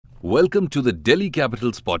Welcome to the Delhi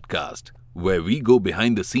Capitals podcast, where we go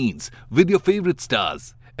behind the scenes with your favorite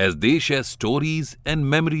stars as they share stories and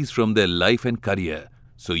memories from their life and career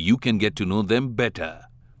so you can get to know them better.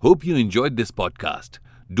 Hope you enjoyed this podcast.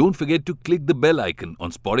 Don't forget to click the bell icon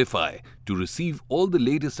on Spotify to receive all the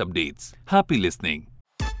latest updates. Happy listening.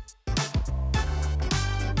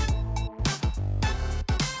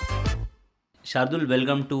 Shardul,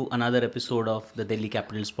 welcome to another episode of the Delhi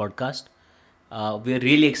Capitals podcast. We are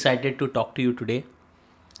really excited to talk to you today,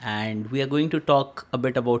 and we are going to talk a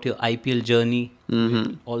bit about your IPL journey.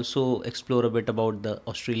 We'll also explore a bit about the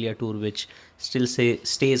Australia tour, which still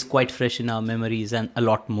stays quite fresh in our memories, and a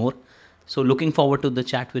lot more. So, looking forward to the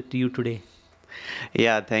chat with you today.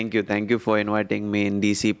 Yeah, thank you. Thank you for inviting me in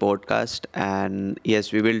DC podcast. And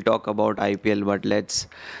yes, we will talk about IPL, but let's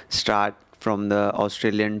start from the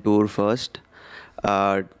Australian tour first.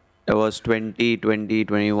 It was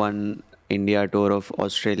 2021 India tour of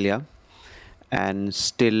Australia, and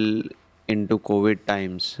still into COVID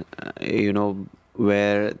times,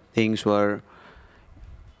 where things were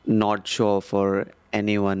not sure for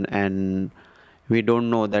anyone, and we don't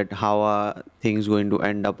know that how are things going to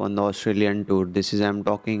end up on the Australian tour. This is I'm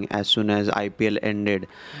talking as soon as IPL ended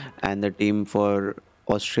and the team for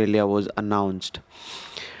Australia was announced,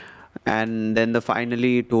 and then the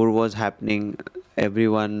finally tour was happening.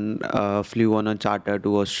 Everyone flew on a charter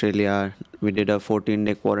to Australia. We did a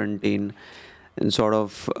 14-day quarantine and sort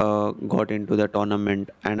of got into the tournament,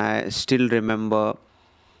 and I still remember,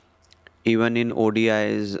 even in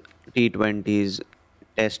ODIs, T20s,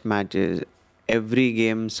 test matches, every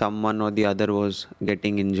game someone or the other was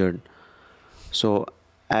getting injured. So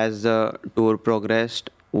as the tour progressed,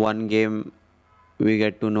 one game we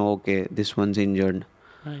get to know, okay, this one's injured.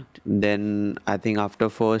 Right. Then I think after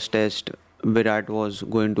first test, Virat was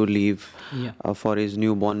going to leave Yeah. for his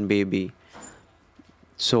newborn baby.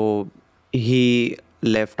 So he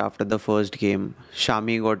left after the first game.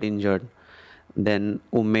 Shami got injured. Then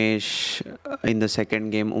Umesh, in the second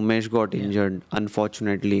game, Umesh got injured,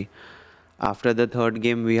 unfortunately. After the third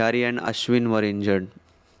game, Vihari and Ashwin were injured.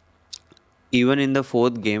 Even in the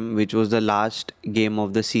fourth game, which was the last game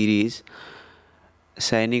of the series,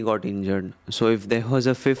 Saini got injured. So if there was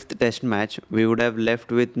a fifth test match, we would have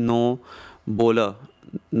left with no bowler,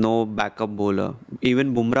 no backup bowler.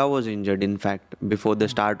 Even Bumrah was injured, in fact, before the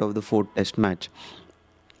start of the fourth test match.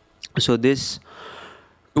 So this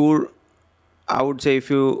tour, I would say,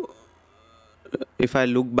 if I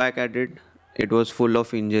look back at it, it was full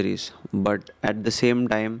of injuries. But at the same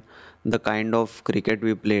time, the kind of cricket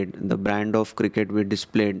we played, the brand of cricket we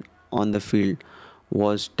displayed on the field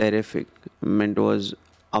was terrific. I mean, it was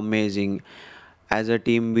amazing. As a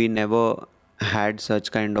team, we never had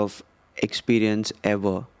such kind of experience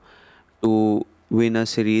ever to win a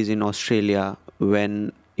series in Australia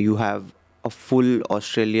when you have a full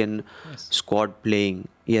Australian squad playing.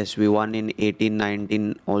 Yes, we won in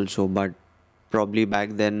 18-19 also, but probably back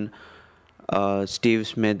then Steve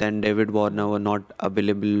Smith and David Warner were not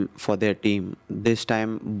available for their team. This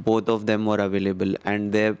time, both of them were available,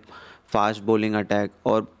 and their fast bowling attack,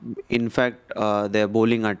 or in fact, their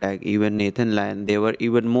bowling attack, even Nathan Lyon, they were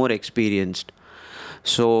even more experienced.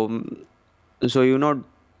 So, so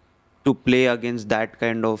to play against that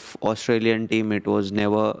kind of Australian team, it was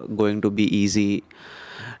never going to be easy.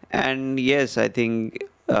 And yes, I think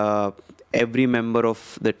every member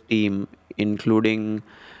of the team, including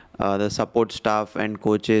the support staff and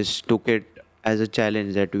coaches, took it as a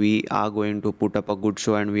challenge that we are going to put up a good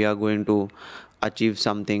show and we are going to achieve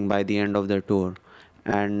something by the end of the tour.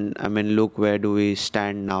 And I mean, look, where do we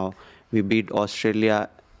stand now? We beat Australia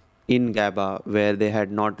in Gabba, where they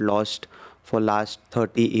had not lost for last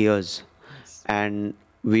 30 years. And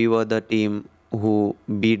we were the team who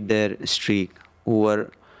beat their streak, who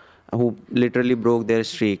literally broke their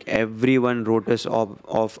streak. Everyone wrote us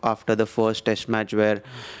off after the first test match, where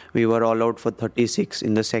we were all out for 36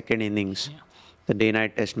 in the second innings, the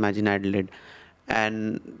day-night test match in Adelaide.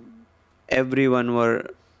 And everyone were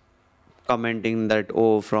commenting that,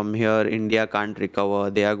 oh, from here India can't recover,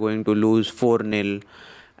 they are going to lose 4-0.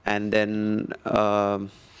 And then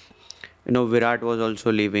Virat was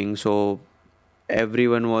also leaving, so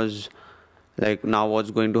everyone was like, now what's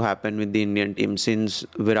going to happen with the Indian team since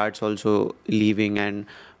Virat's also leaving? And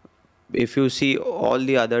if you see all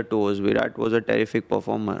the other tours, Virat was a terrific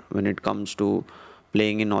performer when it comes to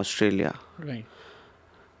playing in Australia. Right.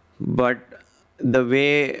 But the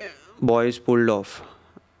way boys pulled off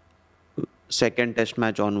second test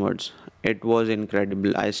match onwards, it was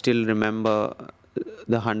incredible. I still remember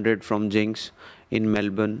the 100 from Jinx in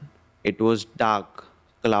Melbourne. It was dark,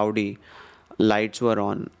 cloudy, lights were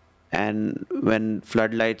on, And when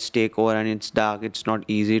floodlights take over and it's dark, it's not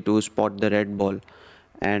easy to spot the red ball.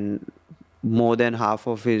 And more than half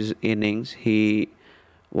of his innings, he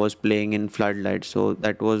was playing in floodlights. So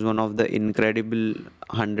that was one of the incredible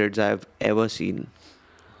hundreds I've ever seen.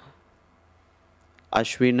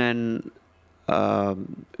 Ashwin and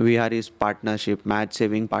Vihari's partnership, match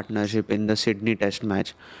saving partnership in the Sydney Test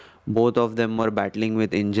match, both of them were battling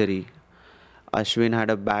with injury. Ashwin had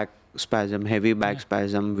a back spasm, heavy back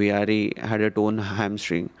spasm. Vihari had a torn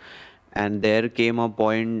hamstring. And there came a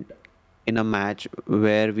point in a match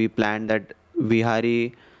where we planned that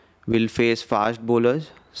Vihari will face fast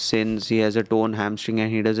bowlers since he has a torn hamstring and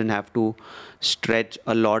he doesn't have to stretch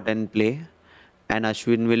a lot and play. And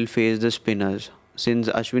Ashwin will face the spinners. Since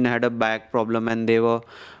Ashwin had a back problem and they were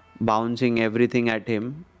bouncing everything at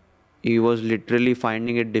him, he was literally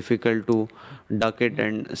finding it difficult to duck it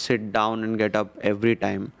and sit down and get up every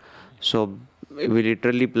time. So we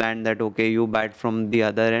literally planned that okay, you bat from the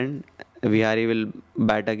other end, Vihari will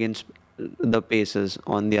bat against the paces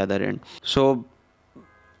on the other end. So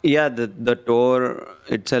yeah, the tour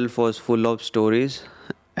itself was full of stories,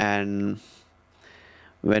 and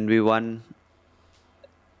when we won,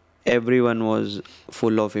 everyone was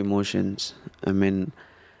full of emotions. I mean,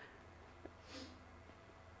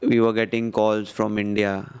 we were getting calls from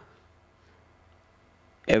India.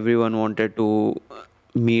 Everyone wanted to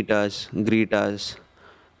meet us, greet us.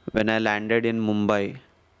 When I landed in Mumbai,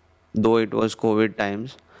 though it was COVID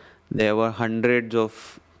times, there were hundreds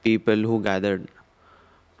of people who gathered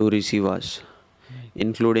to receive us,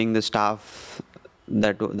 including the staff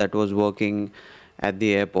that was working at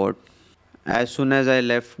the airport. As soon as I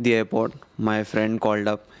left the airport, my friend called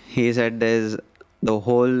up. He said there's the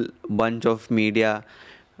whole bunch of media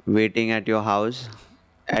waiting at your house,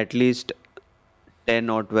 at least 10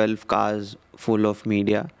 or 12 cars full of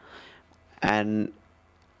media, and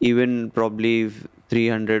even probably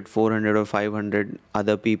 300, 400, or 500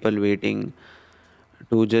 other people waiting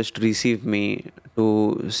to just receive me,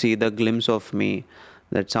 to see the glimpse of me,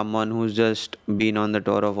 that someone who's just been on the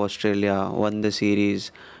tour of Australia, won the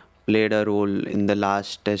series, played a role in the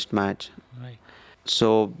last test match. Right.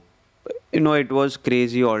 So, it was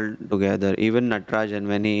crazy altogether. Even Natarajan,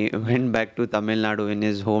 when he went back to Tamil Nadu in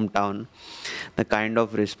his hometown, the kind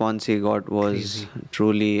of response he got was Crazy.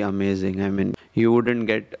 truly amazing. I mean, you wouldn't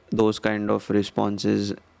get those kind of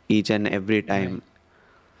responses each and every time.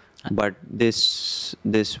 But this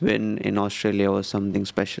win in Australia was something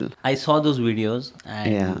special. I saw those videos,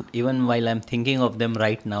 and Yeah. even while I'm thinking of them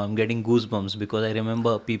right now, I'm getting goosebumps because I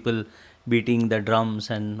remember people beating the drums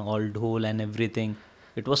and all dhol and everything.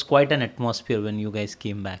 It was quite an atmosphere when you guys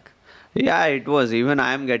came back. Yeah, it was. Even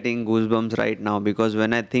I am getting goosebumps right now because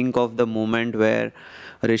when I think of the moment where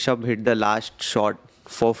Rishabh hit the last shot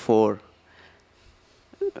for four,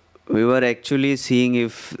 we were actually seeing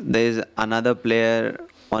if there's another player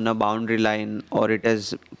on a boundary line or it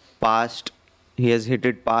has passed, he has hit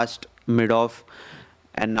it past mid off,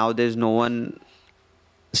 and now there's no one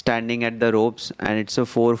standing at the ropes, and it's a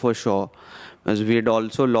four for sure. Because we had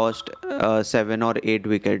also lost 7 or 8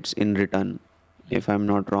 wickets in return, if I'm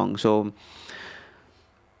not wrong. So,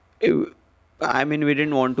 I mean, we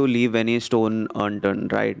didn't want to leave any stone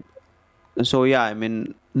unturned, right? So, yeah, I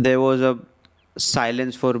mean, there was a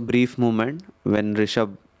silence for a brief moment when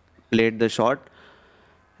Rishabh played the shot.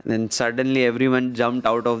 Then suddenly everyone jumped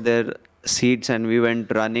out of their seats and we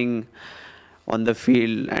went running on the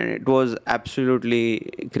field, and it was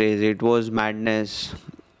absolutely crazy. It was madness.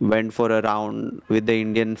 Went for a round with the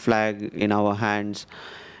Indian flag in our hands,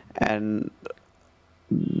 and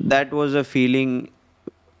that was a feeling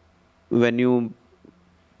when you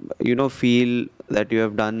feel that you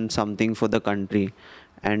have done something for the country,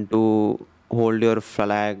 and to hold your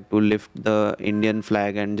flag, to lift the Indian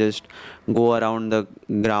flag and just go around the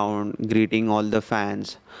ground greeting all the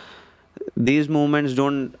fans. These moments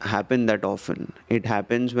don't happen that often. It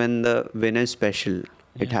happens when the win is special.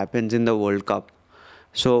 It happens in the World Cup.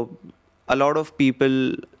 So a lot of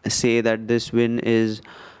people say that this win is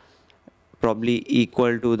probably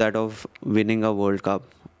equal to that of winning a World Cup.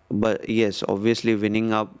 But yes, obviously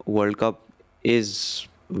winning a World Cup is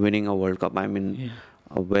winning a World Cup. I mean,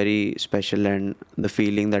 a very special and the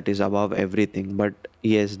feeling that is above everything. But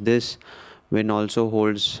yes, this win also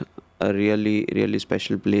holds a really, really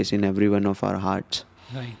special place in every one of our hearts.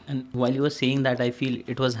 Right. And while you were saying that, I feel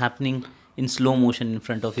it was happening in slow motion in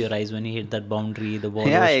front of your eyes when you hit that boundary, the ball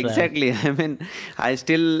Yeah, was trapped. exactly. I mean, I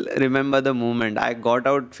still remember the moment. I got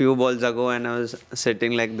out few balls ago and I was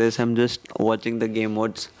sitting like this. I'm just watching the game.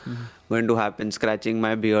 What's going to happen? Scratching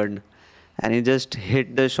my beard. And he just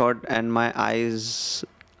hit the shot and my eyes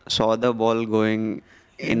saw the ball going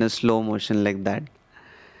in a slow motion like that.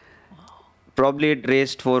 Probably it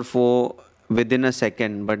raced for four within a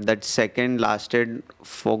second, but that second lasted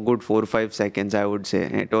for good 4 or 5 seconds, I would say.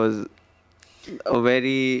 It was a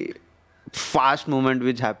very fast moment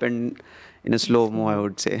which happened in a slow mo, I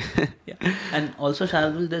would say. Yeah, and also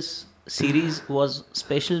Shardul, this series was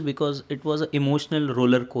special because it was an emotional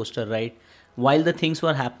roller coaster, right? While the things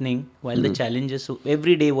were happening, while the challenges, so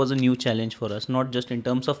every day was a new challenge for us, not just in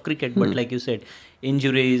terms of cricket, but like you said,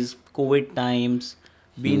 injuries, COVID times,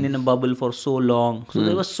 being in a bubble for so long. So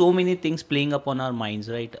there were so many things playing upon our minds,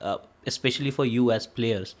 right? Especially for you as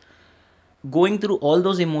players, going through all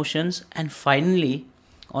those emotions, and finally,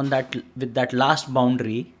 on that with that last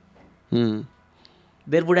boundary, Hmm.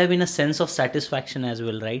 there would have been a sense of satisfaction as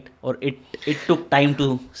well, right? Or it took time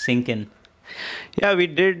to sink in. Yeah, we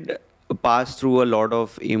did pass through a lot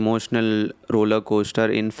of emotional roller coaster.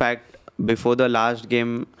 In fact, before the last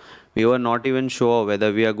game, we were not even sure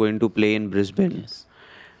whether we are going to play in Brisbane. Yes.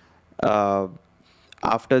 Uh,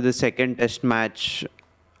 After the second test match,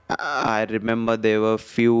 I remember there were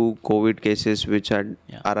few COVID cases which had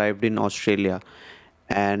Yeah. arrived in Australia,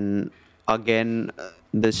 and again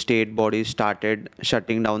the state bodies started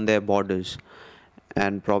shutting down their borders,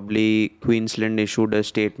 and probably Queensland issued a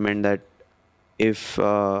statement that if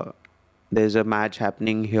there's a match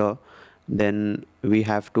happening here, then we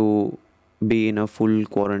have to be in a full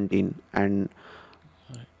quarantine, and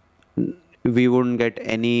we wouldn't get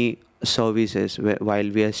any services while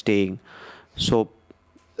we are staying. So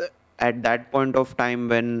at that point of time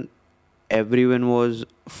when everyone was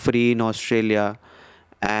free in Australia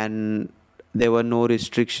and there were no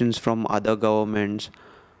restrictions from other governments,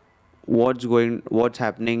 what's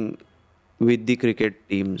happening with the cricket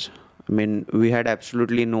teams? I mean, we had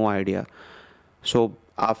absolutely no idea. So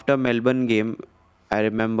after Melbourne game, I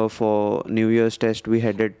remember for New Year's test we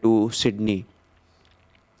headed to Sydney.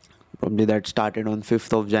 Probably that started on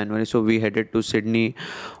 5th of January. So we headed to Sydney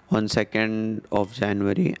on 2nd of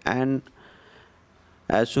January. And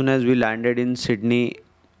as soon as we landed in Sydney,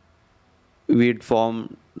 we'd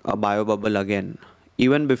formed a bio bubble again.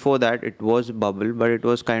 Even before that, it was bubble, but it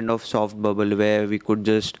was kind of soft bubble where we could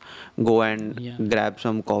just go and Yeah. grab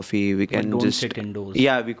some coffee. We But can don't just sit indoors.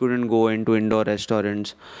 yeah, we couldn't go into indoor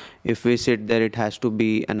restaurants. If we sit there, it has to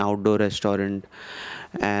be an outdoor restaurant,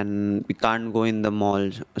 and we can't go in the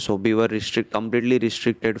malls. So we were completely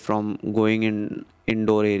restricted from going in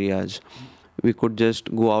indoor areas. We could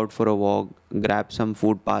just go out for a walk, grab some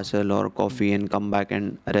food parcel or coffee, and come back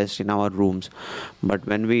and rest in our rooms. But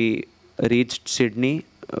when we reached Sydney,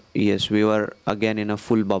 yes, we were again in a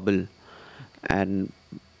full bubble, and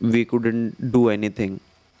we couldn't do anything.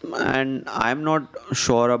 And I'm not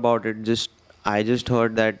sure about it. I just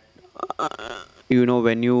heard that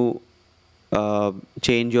when you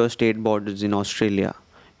change your state borders in Australia,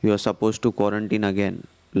 you are supposed to quarantine again,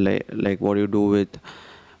 like what you do with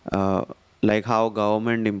uh, like how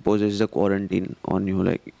government imposes the quarantine on you,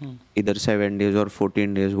 like either 7 days or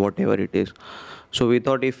 14 days, whatever it is. So we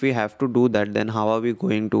thought if we have to do that, then how are we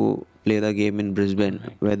going to play the game in Brisbane?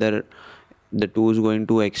 Right. Whether the tour is going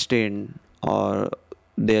to extend, or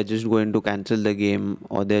they are just going to cancel the game,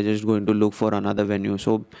 or they're just going to look for another venue.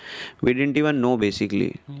 So we didn't even know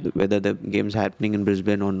basically whether the game's happening in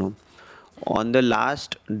Brisbane or no. On the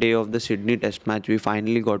last day of the Sydney test match, we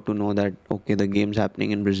finally got to know that okay, the game's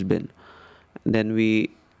happening in Brisbane. Then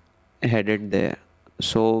we headed there.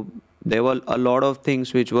 So there were a lot of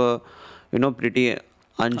things which were pretty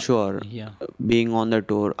unsure. Yeah. Being on the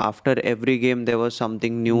tour, after every game there was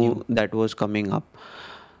something new that was coming up.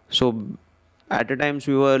 So at the times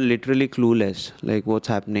we were literally clueless, like what's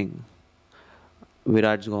happening.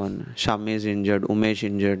 Virat's gone, Shami is injured, Umesh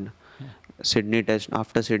injured. Sydney test,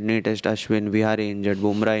 after Sydney test, Ashwin Vihari injured,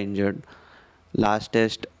 Bumrah injured. Last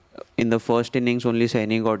test, in the first innings only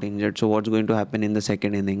Saini got injured. So what's going to happen in the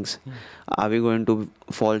second innings? Are we going to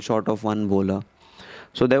fall short of one bowler?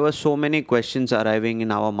 So there were so many questions arriving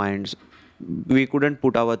in our minds. We couldn't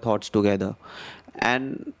put our thoughts together.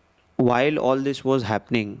 And while all this was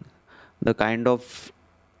happening, the kind of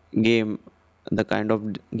game,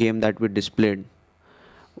 that we displayed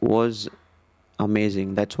was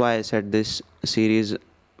amazing. That's why I said this series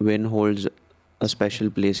win holds a special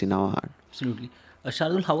place in our heart. Absolutely.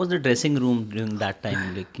 Shardul, how was the dressing room during that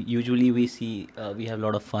time? Like usually we see we have a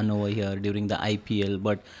lot of fun over here during the IPL,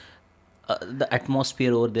 but the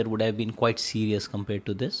atmosphere over there would have been quite serious compared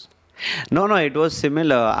to this. No, it was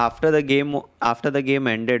similar. After the game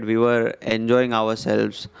ended, we were enjoying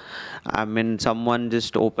ourselves. I mean, someone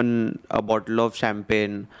just opened a bottle of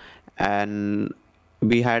champagne, and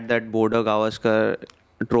we had that Border Gavaskar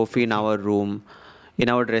trophy in our room. in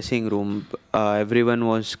our dressing room. Everyone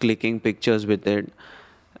was clicking pictures with it.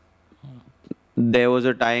 There was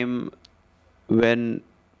a time when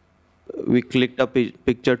we clicked a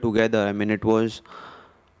picture together. I mean,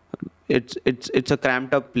 it's a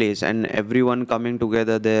cramped up place, and everyone coming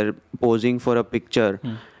together there posing for a picture.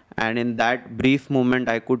 And in that brief moment,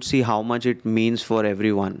 I could see how much it means for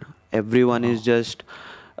everyone. Everyone is just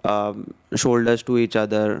shoulders to each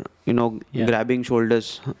other, Yeah. grabbing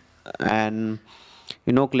shoulders and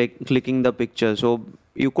clicking the picture. So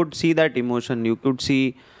you could see that emotion, you could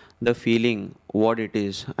see the feeling, what it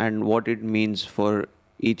is and what it means for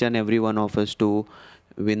each and every one of us to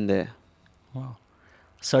win there. Wow.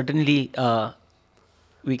 Certainly,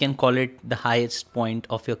 we can call it the highest point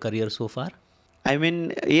of your career so far. I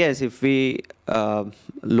mean, yes, if we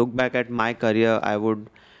look back at my career, I would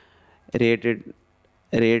rate it,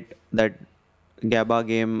 rate that GABA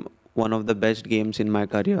game one of the best games in my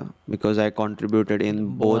career, because I contributed in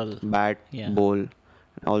both Ball. bat, Yeah. bowl,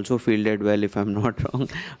 also fielded well if I'm not wrong.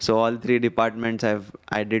 So all three departments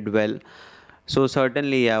I did well. So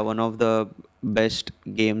certainly, yeah, one of the best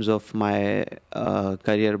games of my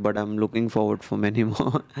career. But I'm looking forward for many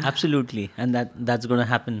more. Absolutely, and that's going to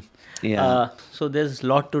happen. Yeah. So there's a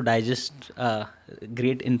lot to digest.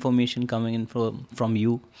 Great information coming in from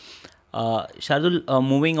you, Shardul.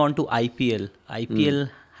 Moving on to IPL. IPL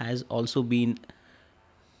has also been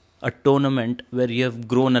a tournament where you have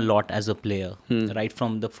grown a lot as a player. Right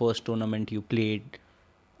from the first tournament you played,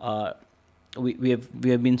 uh, we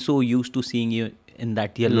have been so used to seeing you in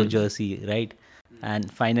that yellow jersey, right?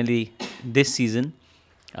 And finally, this season,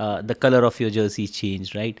 the color of your jersey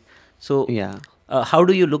changed, right? So, Yeah. how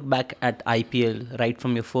do you look back at IPL right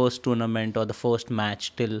from your first tournament or the first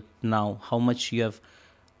match till now? How much you have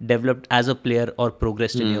developed as a player or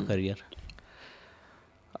progressed in your career?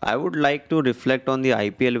 I would like to reflect on the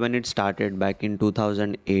IPL when it started back in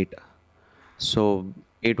 2008. So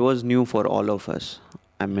it was new for all of us.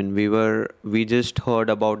 I mean, we just heard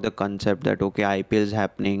about the concept that okay, IPL is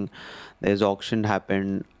happening. There's auction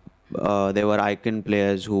happened. There were icon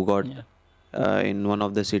players who got Yeah. in one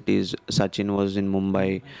of the cities. Sachin was in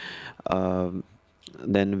Mumbai. Um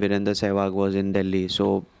then Virendra Sehwag was in Delhi. So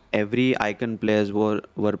every icon players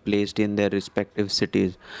were placed in their respective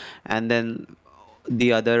cities, and then the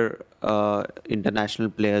other international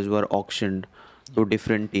players were auctioned to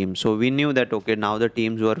different teams. So we knew that okay, now the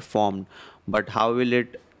teams were formed, but how will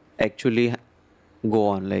it actually go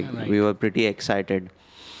on? Like Right. we were pretty excited.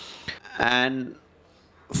 And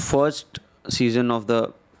first season of the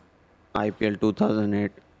IPL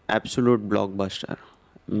 2008, absolute blockbuster.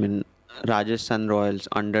 I mean, Rajasthan Royals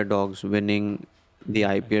underdogs winning the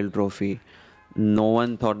IPL trophy. No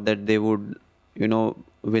one thought that they would,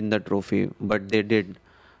 win the trophy, but they did.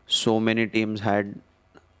 So many teams had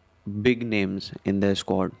big names in their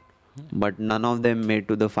squad, but none of them made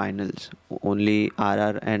to the finals. Only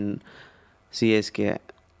RR and CSK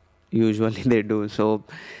usually they do. So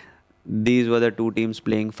these were the two teams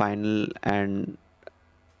playing final, and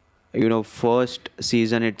first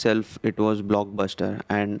season itself it was blockbuster,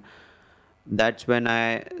 and that's when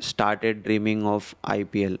I started dreaming of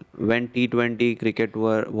IPL. When T20 cricket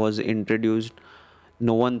was introduced,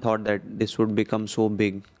 no one thought that this would become so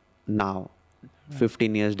big now,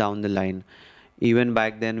 15 years down the line. Even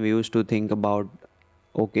back then, we used to think about,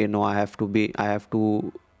 okay, no, I have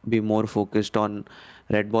to be more focused on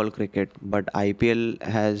red ball cricket. But IPL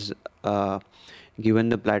has given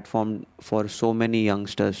the platform for so many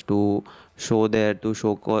youngsters to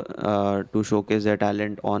to showcase their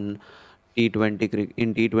talent on in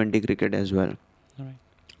T20 cricket as well. Right.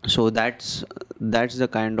 So that's the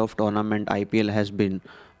kind of tournament IPL has been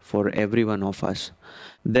for every one of us.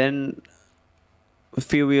 Then a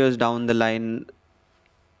few years down the line,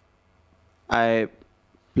 I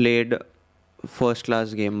played my first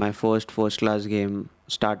class game,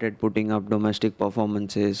 started putting up domestic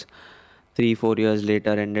performances. 3 4 years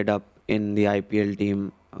later, ended up in the IPL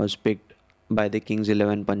team. I was picked by the Kings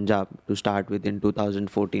 11 Punjab to start with in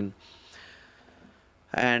 2014,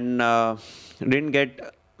 and didn't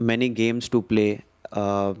get many games to play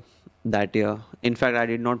that year. In fact, I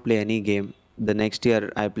did not play any game. The next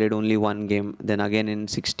year, I played only one game. Then again in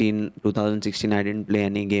 2016, I didn't play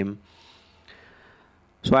any game.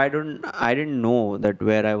 So I didn't know that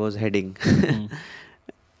where I was heading.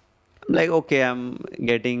 Like okay, I'm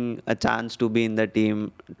getting a chance to be in the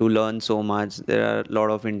team, to learn so much. There are a lot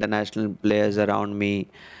of international players around me,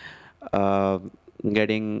 uh,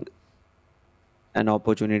 getting an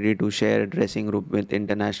opportunity to share a dressing room with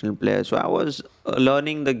international players. So I was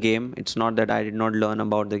learning the game. It's not that I did not learn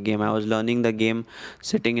about the game. I was learning the game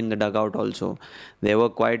sitting in the dugout also. There were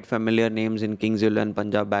quite familiar names in Kings and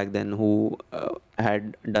Punjab back then who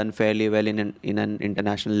had done fairly well in an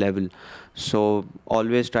international level. So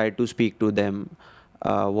always try to speak to them.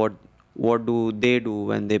 What do they do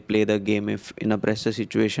when they play the game? If in a pressure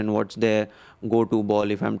situation, what's their go-to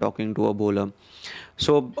ball? If I'm talking to a bowler,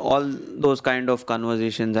 so all those kind of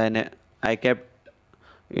conversations I kept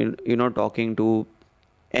talking to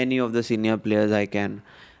any of the senior players I can,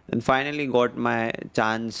 and finally got my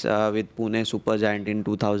chance with Pune Supergiant in Yes.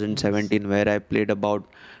 2017, where I played about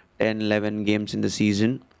 10-11 games in the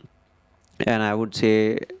season. And I would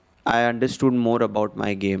say I understood more about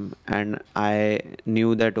my game, and I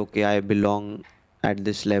knew that okay, I belong at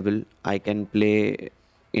this level. I can play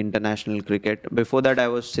international cricket. Before that, I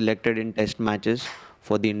was selected in test matches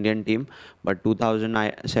for the Indian team, but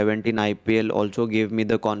 2017 IPL also gave me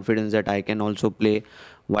the confidence that I can also play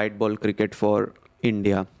white ball cricket for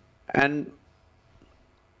India. And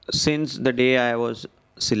since the day I was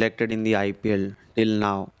selected in the IPL till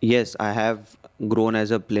now, yes, I have grown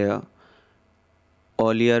as a player.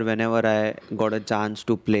 Earlier, whenever I got a chance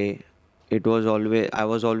to play, I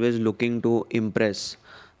was always looking to impress,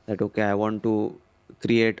 that okay, I want to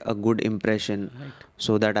create a good impression Right.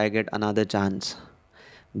 so that I get another chance.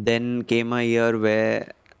 Then came a year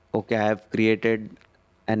where okay, I have created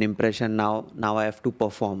an impression. Now I have to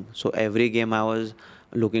perform. So every game I was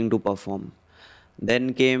looking to perform.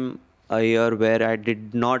 Then came a year where I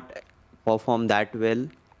did not perform that well,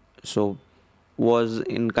 so was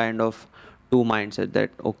in kind of two mindset, that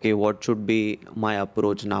okay, what should be my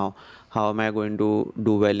approach now? How am I going to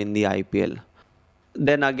do well in the IPL?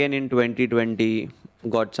 Then again in 2020,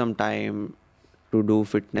 got some time to do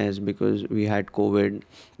fitness because we had COVID,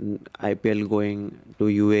 IPL going to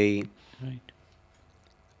UAE. Right.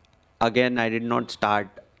 Again, I did not start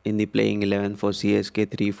in the playing 11 for CSK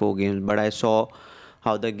 3-4 games, but I saw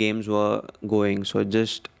how the games were going. So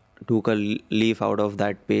just took a leaf out of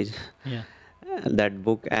that page, Yeah. that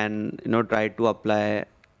book, and tried to apply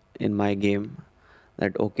in my game.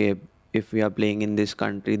 That okay, if we are playing in this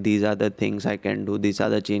country, these are the things I can do. These are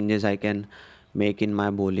the changes I can make in my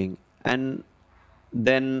bowling. And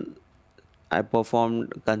then I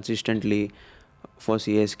performed consistently for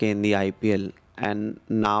CSK in the IPL, and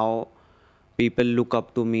now people look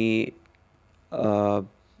up to me uh,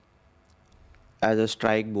 as a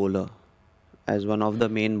strike bowler, as one of the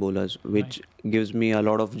main bowlers, Right. which gives me a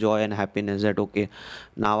lot of joy and happiness that okay,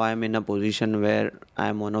 now I'm in a position where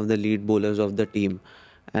I'm one of the lead bowlers of the team,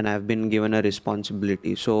 and I've been given a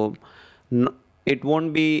responsibility. So n- it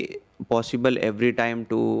won't be possible every time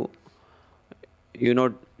to you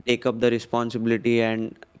know take up the responsibility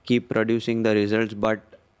and keep producing the results, but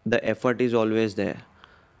the effort is always there.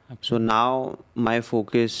 So Absolutely. now my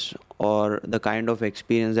focus, or the kind of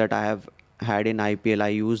experience that I have had in IPL, I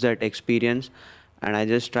use that experience and I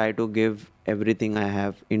just try to give everything I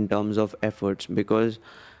have in terms of efforts, because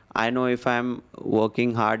I know if I'm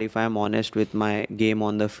working hard, if I'm honest with my game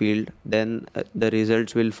on the field, then the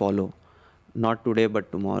results will follow. Not today,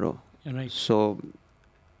 but tomorrow. Right. So,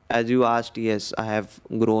 as you asked, yes, I have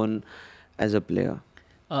grown as a player.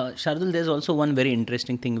 Shardul, there's also one very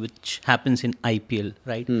interesting thing which happens in IPL,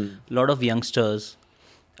 right? A lot of youngsters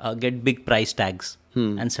get big price tags,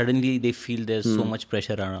 and suddenly they feel there's so much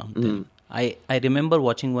pressure around them. I remember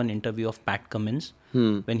watching one interview of Pat Cummins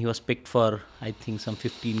when he was picked for, I think, some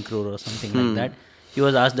 15 crore or something like that. He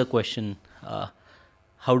was asked the question,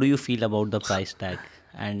 how do you feel about the price tag,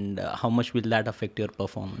 and how much will that affect your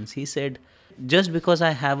performance? He said, just because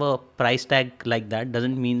I have a price tag like that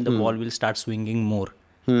doesn't mean the ball will start swinging more.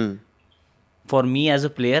 Hmm. For me as a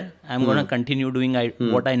player, I'm going to continue doing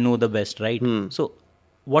what I know the best, right? So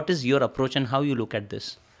what is your approach and how you look at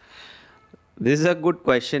this? This is a good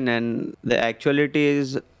question, and the actuality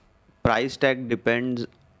is price tag depends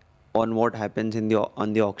on what happens in the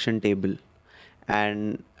on the auction table,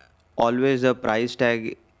 and always the price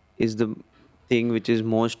tag is the thing which is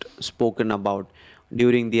most spoken about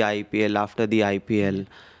during the IPL, after the IPL.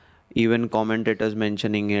 Even commentators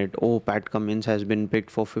mentioning it. Oh, Pat Cummins has been picked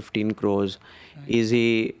for 15 crores. Is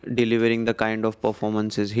he delivering the kind of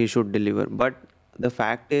performances he should deliver? But the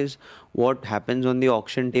fact is, what happens on the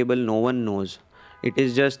auction table, no one knows. It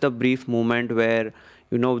is just a brief moment where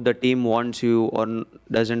the team wants you or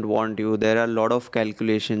doesn't want you. There are a lot of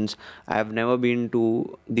calculations. I have never been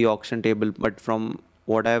to the auction table, but from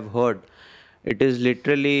what I have heard, it is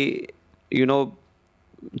literally you know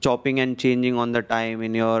chopping and changing on the time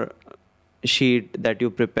in your sheet that you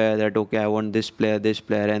prepare that okay, I want this player,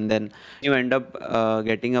 and then you end up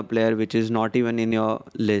getting a player which is not even in your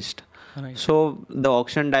list. Right. So the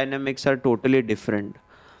auction dynamics are totally different,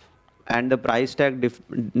 and the price tag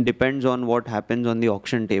depends on what happens on the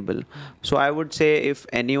auction table. So I would say if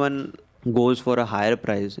anyone goes for a higher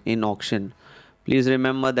price in auction, please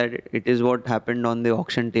remember that it is what happened on the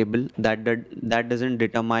auction table that doesn't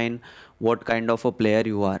determine what kind of a player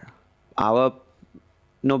you are. Our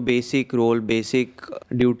basic role, basic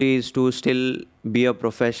duty is to still be a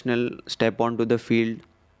professional, step onto the field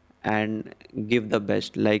and give the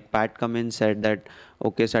best. Like Pat Cummins said that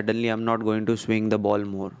okay, suddenly I'm not going to swing the ball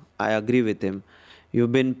more. I agree with him.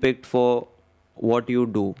 You've been picked for what you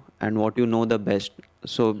do and what you know the best,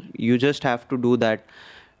 so you just have to do that.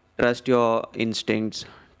 Trust your instincts,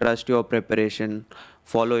 trust your preparation,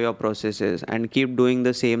 follow your processes, and keep doing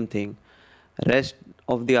the same thing. Rest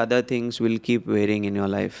of the other things will keep varying in your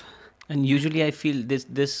life. And usually I feel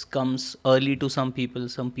this comes early to some people.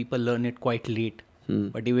 Some people learn it quite late.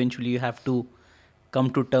 But eventually you have to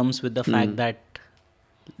come to terms with the fact that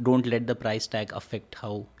don't let the price tag affect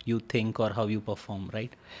how you think or how you perform,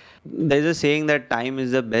 right? There's a saying that time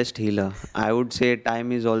is the best healer. I would say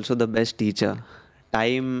time is also the best teacher.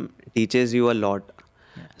 Time teaches you a lot.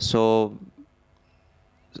 So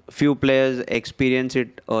few players experience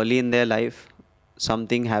it early in their life.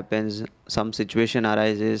 Something happens, some situation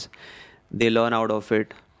arises, they learn out of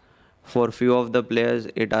it. For few of the players,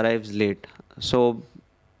 it arrives late. So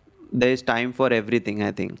there is time for everything,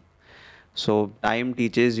 I think. So time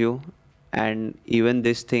teaches you, and even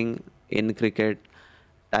this thing in cricket,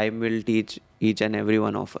 time will teach each and every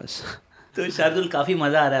one of us. तो शार्दुल काफ़ी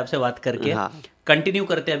मज़ा आ रहा है आपसे बात करके. Continue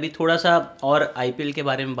करते हैं अभी थोड़ा सा और आईपीएल के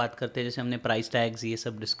बारे में बात करते हैं. जैसे हमने प्राइस टैग्स ये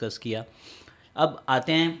सब डिस्कस किया, अब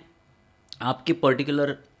आते हैं आपके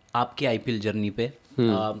पर्टिकुलर आपके आईपीएल जर्नी पे.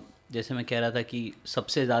 जैसे मैं कह रहा था कि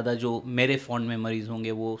सबसे ज़्यादा जो मेरे फॉन्ड मेमोरीज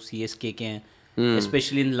होंगे वो सीएसके के हैं,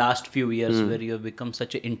 especially in last few years where you have become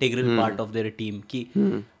such an integral part of their team.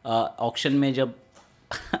 कि ऑक्शन में जब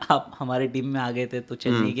आप हमारे टीम में आ गए थे तो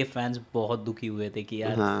चेन्नई के फैंस बहुत दुखी हुए थे कि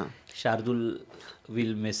यार Shardul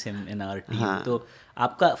will miss him in our team. तो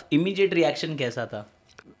आपका इमीडिएट रिएक्शन कैसा था?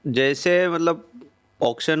 जैसे मतलब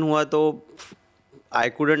ऑक्शन हुआ तो I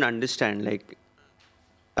couldn't understand. Like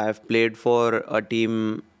I have played for a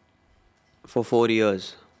team for 4 years,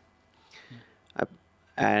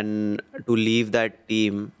 and to leave that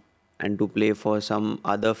team and to play for some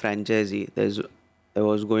other franchisee, there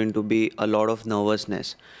was going to be a lot of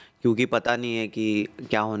nervousness, क्योंकि पता नहीं है कि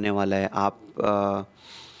क्या होने वाला है.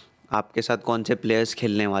 आपके साथ कौन से प्लेयर्स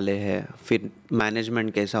खेलने वाले हैं, फिर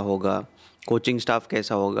मैनेजमेंट कैसा होगा, कोचिंग स्टाफ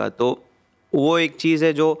कैसा होगा. तो वो एक चीज़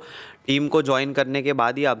है जो टीम को ज्वाइन करने के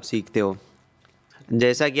बाद ही आप सीखते हो.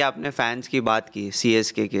 जैसा कि आपने फैंस की बात की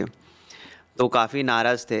सीएसके के, तो काफ़ी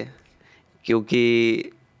नाराज़ थे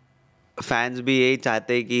क्योंकि फैंस भी यही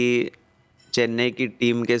चाहते कि चेन्नई की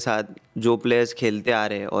टीम के साथ जो प्लेयर्स खेलते आ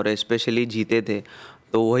रहे और स्पेशली जीते थे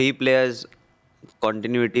तो वही प्लेयर्स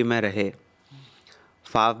कंटिन्यूटी में रहे.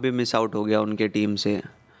 फाफ भी मिस आउट हो गया उनके टीम से,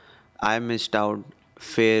 आई मिस्ड आउट.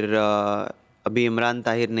 फिर अभी इमरान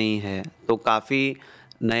ताहिर नहीं है तो काफ़ी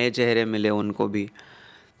नए चेहरे मिले उनको भी.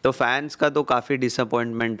 तो फैंस का तो काफ़ी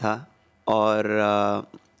डिसअपॉइंटमेंट था. और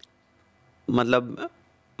मतलब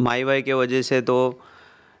माई वाई के वजह से तो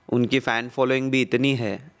उनकी फ़ैन फॉलोइंग भी इतनी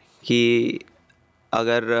है कि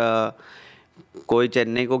अगर कोई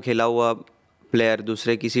चेन्नई को खेला हुआ प्लेयर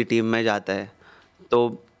दूसरे किसी टीम में जाता है तो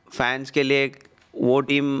फैंस के लिए वो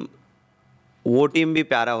टीम भी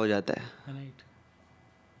प्यारा हो जाता है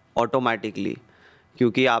ऑटोमेटिकली,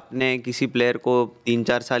 क्योंकि आपने किसी प्लेयर को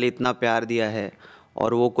 3-4 साल इतना प्यार दिया है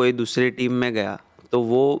और वो कोई दूसरी टीम में गया तो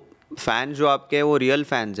वो फैंस जो आपके हैं वो रियल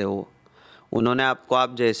फैंस है. वो उन्होंने आपको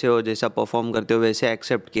आप जैसे हो, जैसा परफॉर्म करते हो वैसे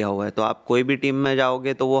एक्सेप्ट किया हुआ है. तो आप कोई भी टीम में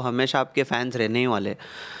जाओगे तो वो हमेशा आपके फैंस रहने ही वाले.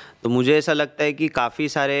 तो मुझे ऐसा लगता है कि काफ़ी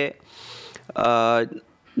सारे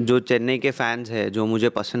जो चेन्नई के फैंस हैं जो मुझे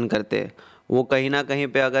पसंद करते हैं वो कहीं ना कहीं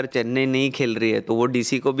पे अगर चेन्नई नहीं खेल रही है तो वो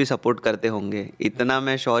डीसी को भी सपोर्ट करते होंगे. इतना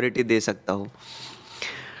मैं श्योरिटी दे सकता हूँ.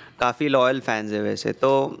 काफ़ी लॉयल फैंस है वैसे.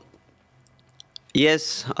 तो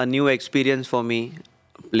yes, a new experience for me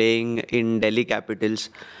playing in Delhi Capitals.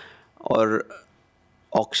 और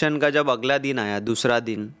ऑक्शन का जब अगला दिन आया, दूसरा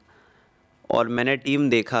दिन, और मैंने टीम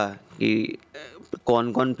देखा कि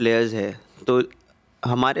कौन कौन प्लेयर्स है, तो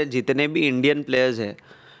हमारे जितने भी इंडियन प्लेयर्स हैं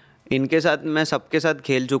इनके साथ मैं सबके साथ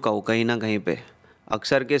खेल चुका हूँ कहीं ना कहीं पे.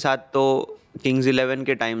 अक्सर के साथ तो किंग्स 11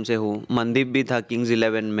 के टाइम से हूँ, मनदीप भी था किंग्स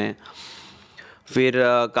 11 में. फिर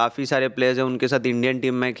काफ़ी सारे प्लेयर्स हैं उनके साथ इंडियन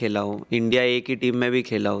टीम में खेला हूँ, इंडिया ए की टीम में भी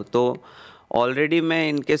खेला हूँ. तो ऑलरेडी मैं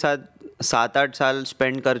इनके साथ 7-8 साल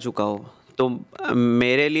स्पेंड कर चुका हूँ. तो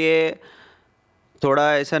मेरे लिए थोड़ा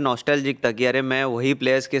ऐसा नॉस्टैल्जिक था कि अरे मैं वही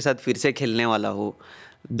प्लेयर्स के साथ फिर से खेलने वाला हूँ.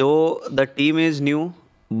 Though the team is new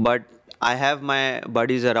but I have my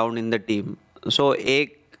buddies around in the team. So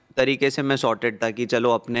एक तरीके से मैं सॉर्टेड था कि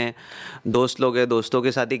चलो अपने दोस्त लोग हैं, दोस्तों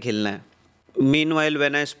के साथ ही खेलना है. Meanwhile,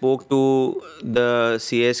 when I spoke to the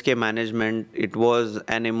CSK management, it was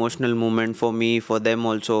an emotional moment for me, for them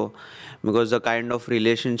also, because the kind of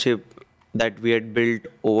relationship that we had built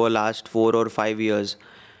over last 4 or 5 years,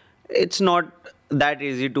 it's not that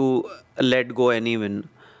easy to let go anyone.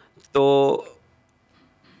 So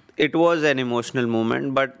it was an emotional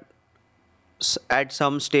moment, but at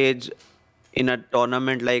some stage in a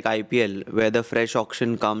tournament like IPL where the fresh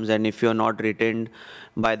auction comes and if you're not retained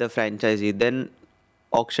by the franchisee, then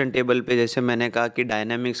auction table पे जैसे मैंने कहा कि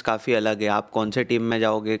dynamics काफ़ी अलग है. आप कौन से टीम में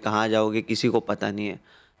जाओगे, कहाँ जाओगे, किसी को पता नहीं है.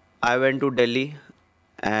 I went to Delhi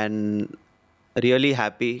and really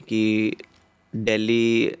happy कि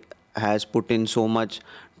Delhi has put in so much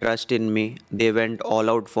trust in me. They went all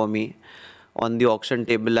out for me. On the auction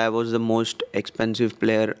table, I was the most expensive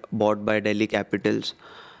player bought by Delhi Capitals.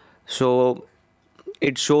 So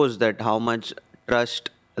it shows that how much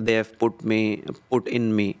trust they have put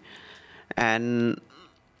in me. And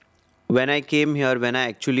when I came here, when I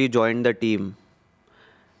actually joined the team,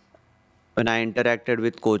 when I interacted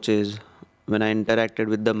with coaches, when I interacted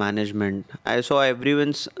with the management, I saw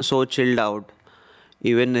everyone's so chilled out.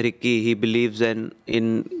 Even Ricky, he believes in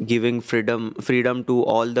giving freedom to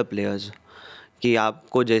all the players. कि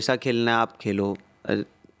आपको जैसा खेलना है आप खेलो.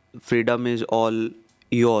 Freedom is all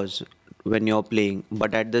yours when you're playing.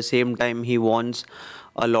 But at the same time, he wants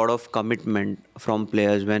a lot of commitment from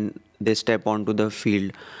players when they step onto the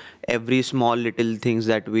field. Every small little things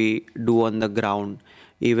that we do on the ground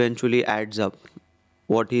eventually adds up.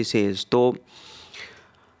 What he says. तो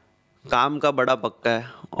काम का बड़ा पक्का है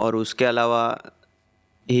और उसके अलावा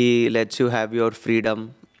he lets you have your freedom.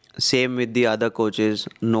 Same with the other coaches.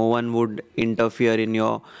 No one would interfere in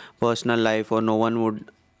your personal life or no one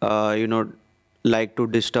would like to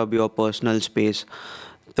disturb your personal space.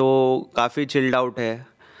 तो काफ़ी चिल्ड आउट है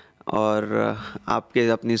और आपके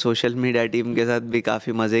अपनी social media team के साथ भी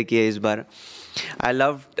काफ़ी मज़े किए इस बार. I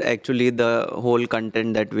loved actually the whole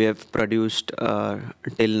content that we have produced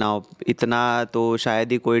till now. इतना तो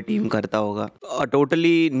शायद ही कोई टीम करता होगा. A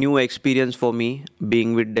totally new experience for me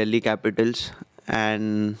being with Delhi Capitals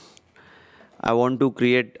and I want to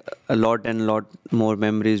create a lot more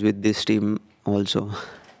memories with this team also.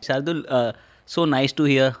 Shardul, so nice to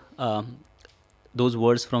hear those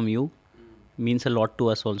words from you. Means a lot to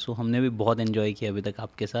us also. हमने भी बहुत enjoy किया अभी तक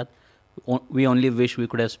आपके साथ. We only wish we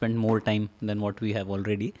could have spent more time than what we have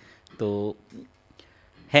already. तो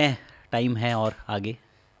है टाइम है और आगे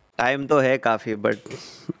टाइम तो है काफ़ी बट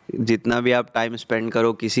जितना भी आप टाइम स्पेंड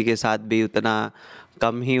करो किसी के साथ भी उतना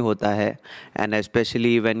कम ही होता है. And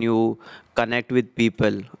specially when you connect with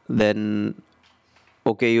people then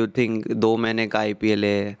okay you think 2 महीने का IPL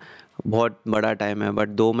है, बहुत बड़ा टाइम है, बट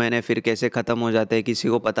 2 महीने फिर कैसे ख़त्म हो जाते हैं किसी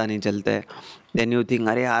को पता नहीं चलता है. देन यू थिंक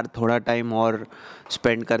अरे यार थोड़ा टाइम और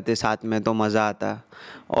स्पेंड करते साथ में तो मज़ा आता.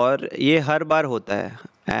 और ये हर बार होता है.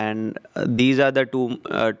 And these are the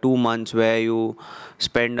two months where you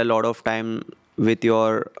spend a lot of time with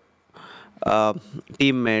your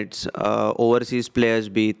teammates, overseas players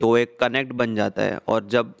भी. तो एक कनेक्ट बन जाता है और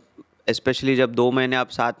जब स्पेशली जब 2 महीने आप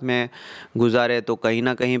साथ में गुजारे तो कहीं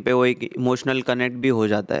ना कहीं पे वो एक इमोशनल कनेक्ट भी हो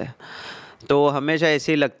जाता है. तो हमेशा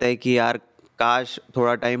ऐसे ही लगता है कि यार काश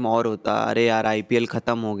थोड़ा टाइम और होता. अरे यार IPL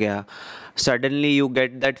ख़त्म हो गया. Suddenly you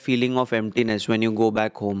get that feeling of emptiness when you go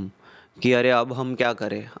back home कि अरे अब हम क्या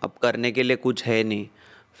करें, अब करने के लिए कुछ है नहीं.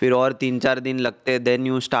 फिर और 3-4 दिन लगते. Then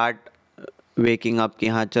you start waking up कि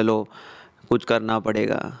हाँ चलो कुछ करना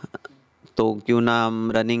पड़ेगा. तो क्यों ना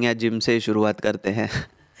हम रनिंग या जिम से शुरुआत करते हैं.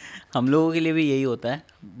 हम लोगों के लिए भी यही होता है.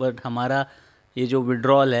 बट हमारा ये जो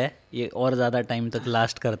विड्रॉल है ये और ज़्यादा टाइम तक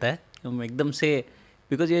लास्ट करता है. हम एकदम से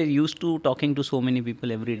बिकॉज ये use to talking to so many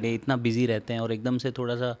people every day, इतना बिजी रहते हैं और एकदम से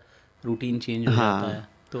थोड़ा सा रूटीन चेंज हो जाता है.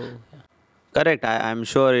 तो Correct. I'm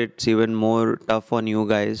sure it's even more tough on you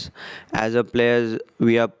guys. As a players,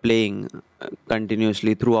 we are playing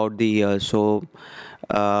continuously throughout the year. So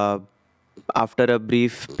after a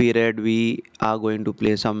brief period, we are going to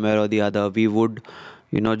play somewhere or the other. We would,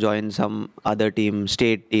 join some other team,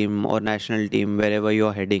 state team or national team, wherever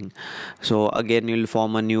you're heading. So again, you'll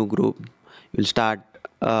form a new group. You'll start,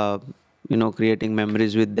 creating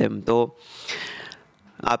memories with them. तो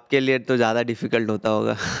आपके लिए तो ज़्यादा difficult होता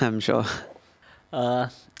होगा. I'm sure.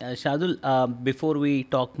 Shardul, before we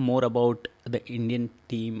talk more about the Indian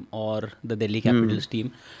team or the Delhi Capitals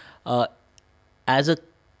team, as a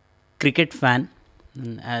cricket fan,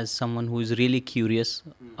 as someone who is really curious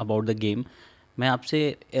about the game, मैं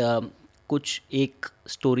आपसे कुछ एक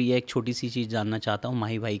स्टोरी या एक छोटी सी चीज़ जानना चाहता हूँ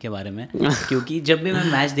माही भाई के बारे में। क्योंकि जब भी मैं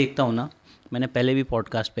मैच देखता हूँ ना, मैंने पहले भी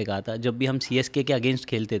पॉडकास्ट पे कहा था, जब भी हम CSK के अगेंस्ट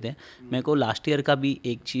खेलते थे, मेरे को लास्ट ईयर का भी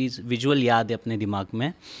एक चीज़ विजुअल याद है अपने दिमाग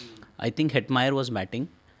में। I think Hetmyer was batting,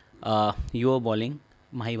 you are bowling,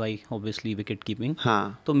 माही भाई ऑब्वियसली विकेट कीपिंग।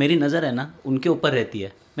 हाँ, तो मेरी नज़र है ना उनके ऊपर रहती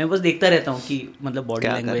है, मैं बस देखता रहता हूँ कि मतलब बॉडी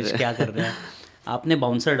क्या कर लैंग्वेज रहे क्या कर रहे हैं। आपने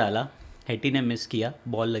बाउंसर डाला, हेटी ने मिस किया,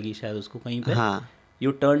 बॉल लगी शायद उसको कहीं पे, हाँ,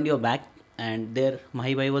 U turn your back and there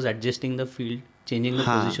माही भाई was adjusting the field, changing the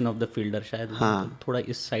हाँ, पोजिशन ऑफ द फील्डर, शायद हाँ, थोड़ा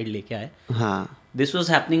इस साइड लेके आए। हाँ, this was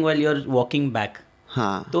happening while you are walking back.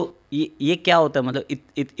 हाँ। तो ये क्या होता है,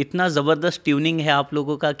 मतलब इतना ज़बरदस्त ट्यूनिंग है आप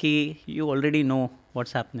लोगों का कि you already know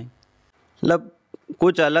what's happening. मतलब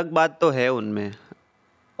कुछ अलग बात तो है उनमें,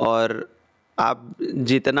 और आप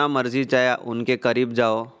जितना मर्जी चाहे उनके करीब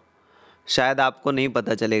जाओ, शायद आपको नहीं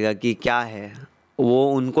पता चलेगा कि क्या है।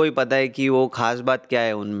 वो उनको ही पता है कि वो ख़ास बात क्या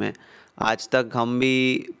है उनमें। आज तक हम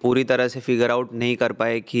भी पूरी तरह से फिगर आउट नहीं कर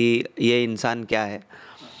पाए कि ये इंसान क्या है।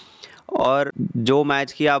 और जो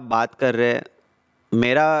मैच की आप बात कर रहे हैं,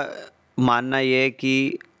 मेरा मानना ये है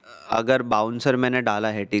कि अगर बाउंसर मैंने डाला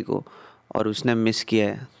हेटी को और उसने मिस किया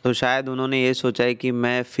है, तो शायद उन्होंने ये सोचा है कि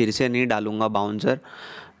मैं फिर से नहीं डालूंगा बाउंसर,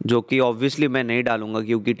 जो कि ऑब्वियसली मैं नहीं डालूंगा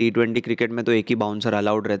क्योंकि T20 क्रिकेट में तो एक ही बाउंसर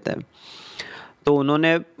अलाउड रहता है। तो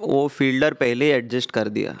उन्होंने वो फील्डर पहले ही एडजस्ट कर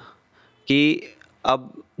दिया कि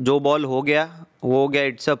अब जो बॉल हो गया वो हो गया,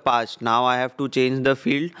 it's a past, now I have to change the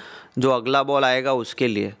field, जो अगला बॉल आएगा उसके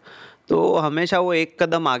लिए। तो हमेशा वो एक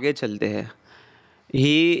कदम आगे चलते हैं।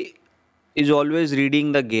 He is always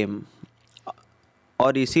reading the game,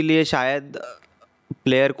 और इसीलिए शायद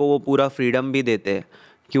प्लेयर को वो पूरा फ्रीडम भी देते हैं,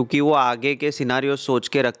 क्योंकि वो आगे के सिनारियो सोच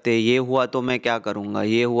के रखते हैं। ये हुआ तो मैं क्या करूँगा,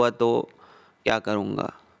 ये हुआ तो क्या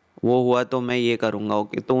करूँगा, वो हुआ तो मैं ये करूँगा।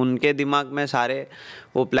 ओके, तो उनके दिमाग में सारे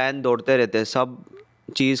वो प्लान दौड़ते रहते हैं, सब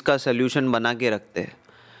चीज़ का सल्यूशन बना के रखते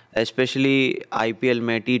हैं। स्पेशली IPL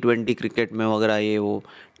में, T20 क्रिकेट में वगैरह, ये वो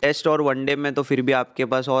टेस्ट और वनडे में तो फिर भी आपके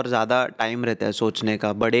पास और ज़्यादा टाइम रहता है सोचने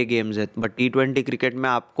का, बड़े गेम्स है। बट T20 क्रिकेट में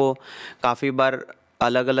आपको काफ़ी बार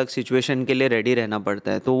अलग अलग सिचुएशन के लिए रेडी रहना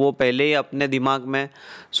पड़ता है। तो वो पहले ही अपने दिमाग में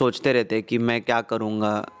सोचते रहते हैं कि मैं क्या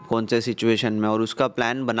करूँगा कौन से सिचुएशन में, और उसका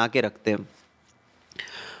प्लान बना के रखते हैं।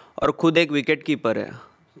 और खुद एक विकेट कीपर है,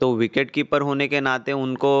 तो विकेट कीपर होने के नाते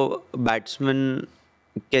उनको बैट्समैन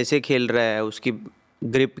कैसे खेल रहा है, उसकी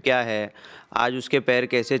ग्रिप क्या है, आज उसके पैर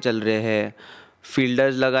कैसे चल रहे हैं,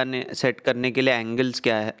 फील्डर्स लगाने सेट करने के लिए एंगल्स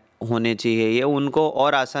क्या है होने चाहिए, ये उनको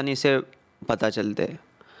और आसानी से पता चलते हैं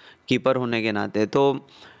कीपर होने के नाते। तो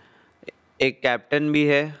एक कैप्टन भी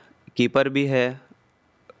है, कीपर भी है,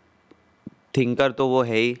 थिंकर तो वो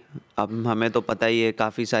है ही। अब हमें तो पता ही है,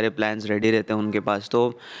 काफ़ी सारे प्लान्स रेडी रहते हैं उनके पास। तो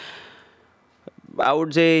I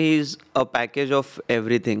would say he is a package of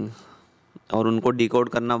everything, और उनको डिकोड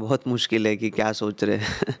करना बहुत मुश्किल है कि क्या सोच रहे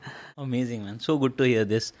हैं। Amazing man, so good to here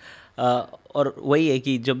this. और वही है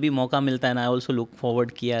कि जब भी मौका मिलता है ना, आई ऑल्सो लुक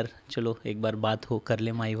फॉरवर्ड कि यार चलो एक बार बात हो कर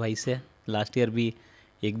ले माही भाई से। लास्ट ईयर भी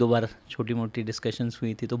एक दो बार छोटी मोटी डिस्कशंस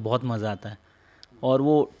हुई थी, तो बहुत मज़ा आता है। और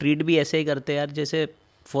वो ट्रीट भी ऐसे ही करते हैं यार, जैसे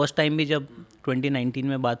फर्स्ट टाइम भी जब 2019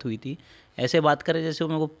 में बात हुई थी, ऐसे बात करें जैसे वो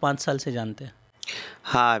मेरे को 5 साल से जानते हैं।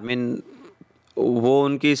 हाँ, आई मीन वो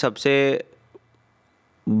उनकी सबसे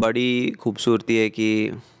बड़ी खूबसूरती है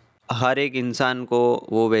कि हर एक इंसान को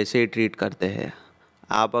वो वैसे ही ट्रीट करते हैं।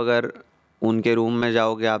 आप अगर उनके रूम में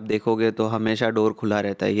जाओगे, आप देखोगे तो हमेशा डोर खुला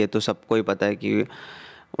रहता है। ये तो सबको ही पता है कि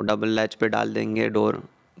वो डबल लैच पे डाल देंगे, डोर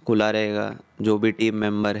खुला रहेगा। जो भी टीम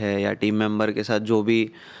मेंबर है या टीम मेंबर के साथ जो भी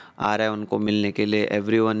आ रहा है उनको मिलने के लिए,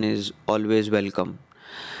 एवरीवन इज़ ऑलवेज वेलकम।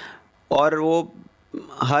 और वो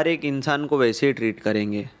हर एक इंसान को वैसे ही ट्रीट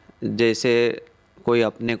करेंगे जैसे कोई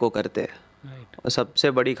अपने को करते हैं। राइट। और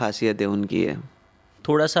सबसे बड़ी खासियत है उनकी है।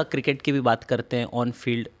 थोड़ा सा क्रिकेट की भी बात करते हैं, ऑन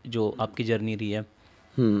फील्ड जो आपकी जर्नी रही है।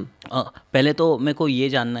 पहले तो मेरे को ये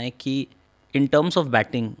जानना है कि in terms of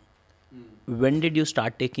batting, when did you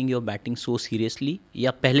start taking your batting so seriously,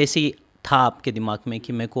 या पहले से ही था आपके दिमाग में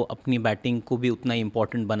कि मेरे को अपनी बैटिंग को भी उतना ही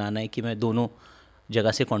इम्पोर्टेंट बनाना है कि मैं दोनों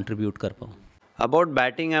जगह से कंट्रीब्यूट कर पाऊँ? About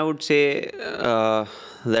batting, I would say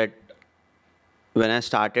that when I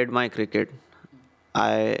started my cricket,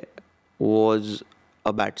 I was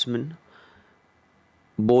a batsman.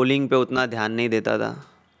 Bowling पे उतना ध्यान नहीं देता था,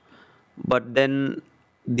 but then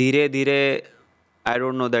धीरे धीरे I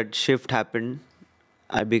don't know that shift happened.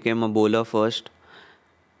 I became a bowler first.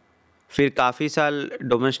 फिर काफ़ी साल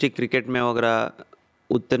डोमेस्टिक क्रिकेट में वगैरह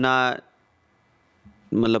उतना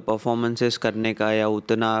मतलब परफॉर्मेंसेस करने का या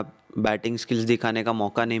उतना बैटिंग स्किल्स दिखाने का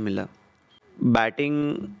मौका नहीं मिला।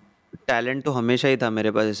 बैटिंग टैलेंट तो हमेशा ही था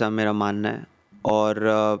मेरे पास, ऐसा मेरा मानना है।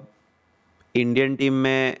 और इंडियन टीम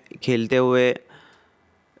में खेलते हुए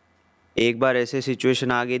एक बार ऐसे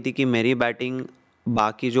सिचुएशन आ गई थी कि मेरी बैटिंग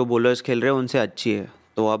बाकी जो बॉलर्स खेल रहे हैं उनसे अच्छी है,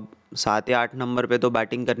 तो अब 7 या 8 नंबर पे तो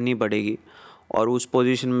बैटिंग करनी पड़ेगी। और उस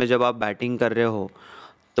पोजीशन में जब आप बैटिंग कर रहे हो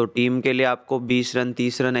तो टीम के लिए आपको 20 रन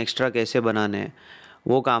 30 रन एक्स्ट्रा कैसे बनाने हैं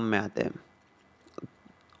वो काम में आते हैं।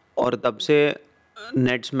 और तब से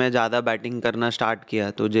नेट्स में ज़्यादा बैटिंग करना स्टार्ट किया,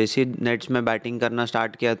 तो जैसे ही नेट्स में बैटिंग करना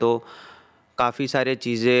स्टार्ट किया तो काफ़ी सारे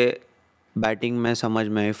चीज़ें बैटिंग में समझ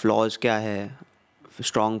में आई, फ्लॉज क्या है,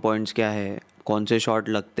 स्ट्रॉन्ग पॉइंट्स क्या है, कौन से शॉट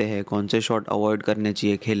लगते हैं, कौन से शॉट अवॉइड करने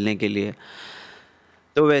चाहिए खेलने के लिए।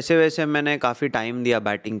 तो वैसे वैसे मैंने काफ़ी टाइम दिया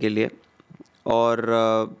बैटिंग के लिए।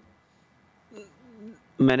 और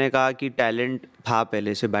मैंने कहा कि टैलेंट था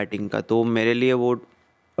पहले से बैटिंग का, तो मेरे लिए वो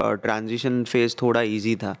ट्रांजिशन फेज़ थोड़ा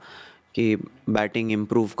इजी था कि बैटिंग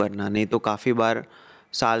इम्प्रूव करना। नहीं तो काफ़ी बार 1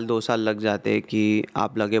 साल 2 साल लग जाते हैं कि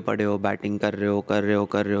आप लगे पड़े हो, बैटिंग कर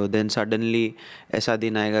रहे हो, देन सडनली ऐसा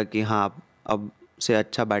दिन आएगा कि हाँ आप अब से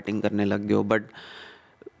अच्छा बैटिंग करने लग गए हो। बट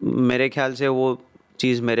मेरे ख्याल से वो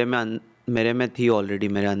चीज़ मेरे में थी ऑलरेडी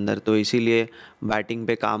मेरे अंदर, तो इसीलिए बैटिंग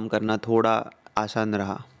पे काम करना थोड़ा आसान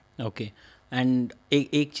रहा। ओके। एंड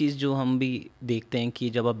एक चीज़ जो हम भी देखते हैं कि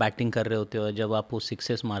जब आप बैटिंग कर रहे होते हो, जब आप वो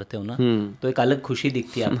सिक्सेस मारते हो ना, तो एक अलग खुशी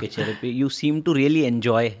दिखती है आपके चेहरे पे। You seem to really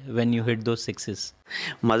enjoy when you hit two sixes.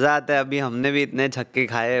 मज़ा आता है। अभी हमने भी इतने छक्के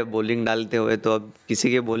खाए बॉलिंग डालते हुए, तो अब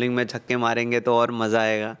किसी के बॉलिंग में छक्के मारेंगे तो और मज़ा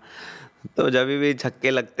आएगा। तो जब भी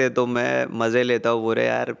छक्के लगते तो मैं मज़े लेता हूँ, बोले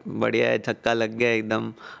यार बढ़िया है, छक्का लग गया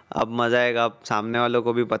एकदम, अब मज़ा आएगा। अब सामने वालों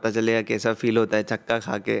को भी पता चलेगा कैसा फील होता है छक्का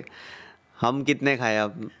खा के। हम कितने खाए,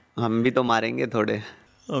 अब हम भी तो मारेंगे थोड़े।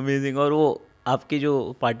 अमेजिंग। और वो आपकी जो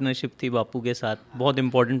पार्टनरशिप थी बापू के साथ, बहुत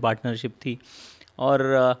इम्पोर्टेंट पार्टनरशिप थी। और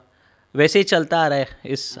वैसे ही चलता आ रहा है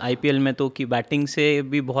इस आईपीएल में तो, कि बैटिंग से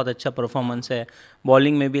भी बहुत अच्छा परफॉर्मेंस है,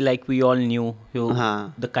 बॉलिंग में भी like we all knew you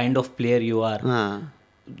the kind of player you are. हाँ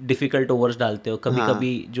डिफ़िकल्ट ओवर्स डालते हो, कभी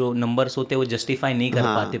कभी जो नंबर्स होते हैं वो जस्टिफाई नहीं कर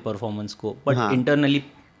पाते परफॉर्मेंस को, but internally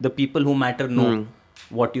the people who matter no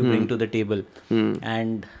what you bring to the table.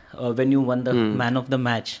 And when you won the man of the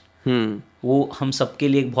match, वो हम सबके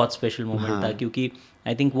लिए एक बहुत स्पेशल मोमेंट था, क्योंकि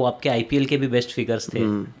आई थिंक वो आपके आईपीएल के भी बेस्ट फिगर्स थे।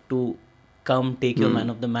 To come take your man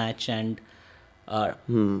of the match and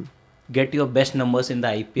get your best numbers in the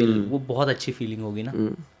IPL, वो बहुत अच्छी फीलिंग होगी ना।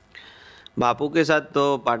 बापू के साथ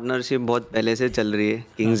तो पार्टनरशिप बहुत पहले से चल रही है,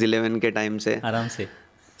 किंग्स 11 के टाइम से आराम से।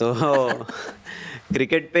 तो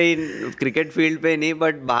क्रिकेट फील्ड पे नहीं,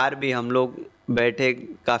 बट बाहर भी हम लोग बैठे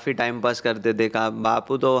काफ़ी टाइम पास करते थे।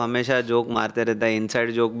 बापू तो हमेशा जोक मारते रहता है,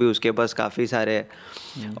 इनसाइड जोक भी उसके पास काफ़ी सारे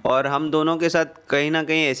हैं। और हम दोनों के साथ कहीं ना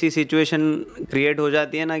कहीं ऐसी सिचुएशन क्रिएट हो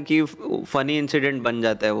जाती है ना कि फ़नी इंसिडेंट बन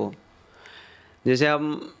जाता है वो। जैसे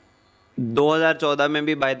हम 2014 में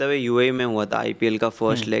भी बाय द वे यूएई में हुआ था आईपीएल का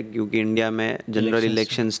फर्स्ट लेग, क्योंकि इंडिया में जनरल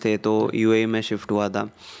इलेक्शंस थे तो यूएई में शिफ्ट हुआ था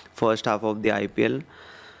first half of the IPL.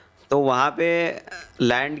 तो वहाँ पे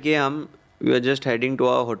लैंड किए हम, we are just heading to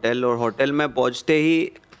our hotel, और होटल में पहुँचते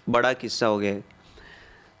ही बड़ा किस्सा हो गया।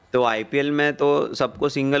 तो आईपीएल में तो सबको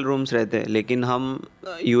सिंगल रूम्स रहते हैं, लेकिन हम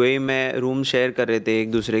यूएई में रूम शेयर कर रहे थे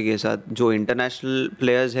एक दूसरे के साथ। जो इंटरनेशनल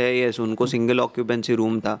प्लेयर्स है यस, उनको सिंगल ऑक्यूपेंसी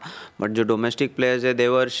रूम था, बट जो डोमेस्टिक प्लेयर्स है दे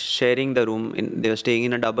were sharing the room, they were staying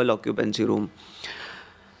in a double occupancy room.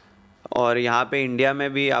 और यहाँ पे इंडिया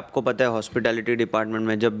में भी आपको पता है हॉस्पिटैलिटी डिपार्टमेंट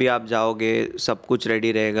में जब भी आप जाओगे सब कुछ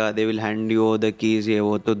रेडी रहेगा, they will hand you the keys ये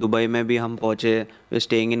वो। तो दुबई में भी हम पहुँचे, वे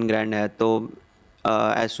स्टेइंग इन ग्रैंड है, तो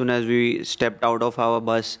as soon as we stepped out of our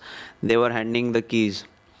bus they were handing the keys।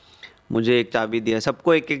 मुझे एक चाबी दिया,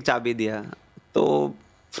 सबको एक एक चाबी दिया। तो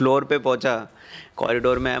फ्लोर पे पहुंचा,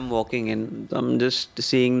 कॉरिडोर में आई एम वॉकिंग इन, तो I am just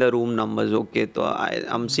seeing the room numbers. Okay, तो आई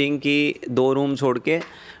एम सीइंग कि 2 रूम छोड़ के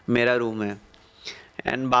मेरा रूम है,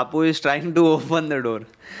 and Bapu is trying to open the door.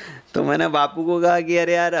 तो मैंने बापू को कहा कि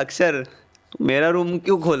अरे यार अक्षर, मेरा रूम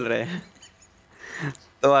क्यों खोल रहे हैं?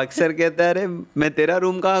 तो अक्षर कहता है अरे मैं तेरा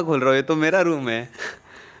रूम कहाँ खोल रहा हूँ, ये तो मेरा रूम है।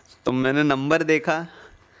 तो मैंने नंबर देखा,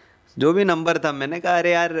 जो भी नंबर था, मैंने कहा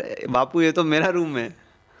अरे यार बापू ये तो मेरा रूम है।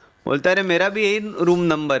 बोलता है अरे मेरा भी यही रूम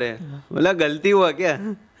नंबर है। बोला गलती हुआ क्या?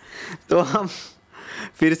 तो हम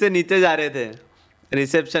फिर से नीचे जा रहे थे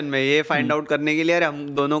रिसेप्शन में ये फाइंड आउट करने के लिए यार हम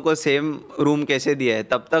दोनों को सेम रूम कैसे दिया है।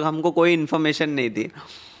 तब तक हमको कोई इन्फॉर्मेशन नहीं थी।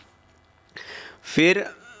 फिर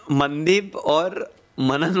मनदीप और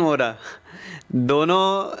मनन वोरा दोनों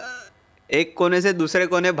एक कोने से दूसरे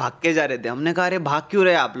कोने भाग के जा रहे थे। हमने कहा अरे भाग क्यों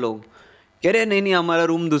रहे आप लोग? कह रहे नहीं नहीं हमारा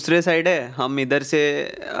रूम दूसरे साइड है, हम इधर से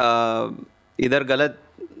इधर गलत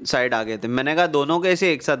साइड आ गए थे। मैंने कहा दोनों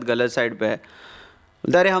कैसे एक साथ गलत साइड पे है?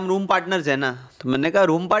 बोलता अरे हम रूम पार्टनर्स है ना। तो मैंने कहा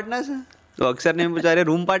रूम पार्टनर्स है? तो अक्सर ने पूछा अरे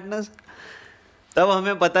रूम पार्टनर्स? तब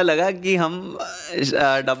हमें पता लगा कि हम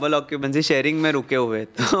डबल ऑक्यूपेंसी शेयरिंग में रुके हुए,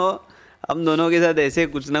 तो हम दोनों के साथ ऐसे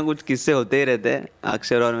कुछ ना कुछ किस्से होते ही रहते हैं,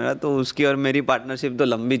 अक्षर और मेरा। तो उसकी और मेरी पार्टनरशिप तो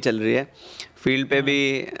लंबी चल रही है, फील्ड पे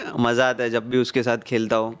भी मज़ा आता है जब भी उसके साथ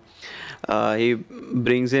खेलता हूँ। He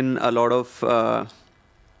brings in a lot of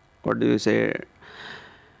what do you से,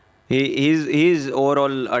 he's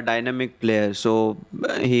overall a dynamic player, so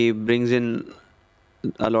he brings in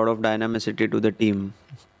a lot of dynamicity to the team.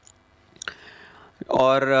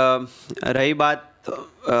 और रही बात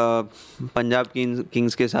पंजाब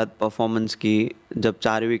किंग्स के साथ परफॉर्मेंस की, जब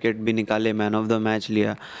 4 विकेट भी निकाले, मैन ऑफ द मैच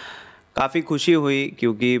लिया, काफ़ी खुशी हुई,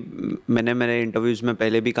 क्योंकि मैंने मेरे इंटरव्यूज़ में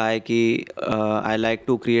पहले भी कहा है कि I like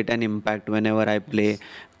to create an impact when ever I play.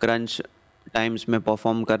 Crunch times में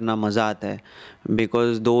परफॉर्म करना मज़ा आता है,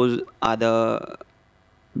 because those are the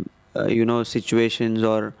situations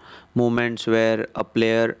or moments where a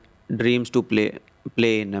player dreams to play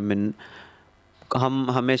in. I mean, हम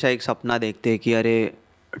हमेशा एक सपना देखते हैं कि अरे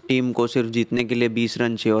टीम को सिर्फ जीतने के लिए 20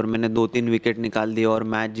 रन चाहिए और मैंने 2-3 विकेट निकाल दिया और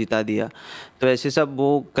मैच जिता दिया। तो ऐसे सब वो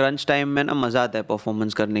क्रंच टाइम में ना मज़ा आता है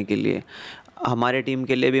परफॉर्मेंस करने के लिए। हमारे टीम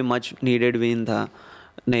के लिए भी मच नीडेड विन था,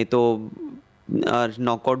 नहीं तो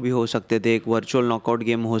नॉकआउट भी हो सकते थे, एक वर्चुअल नॉकआउट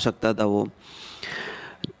गेम हो सकता था वो।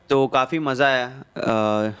 तो काफ़ी मज़ा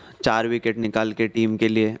आया 4 विकेट निकाल के टीम के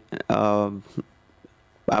लिए।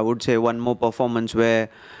 I would say one more performance way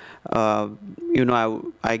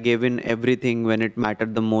I gave in everything when it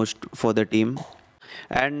mattered the most for the team,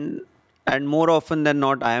 and more often than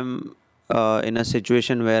not I am in a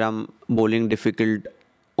situation where I'm bowling difficult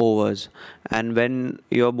overs, and when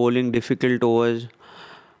you're bowling difficult overs,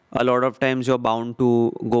 a lot of times you're bound to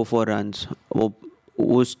go for runs. वो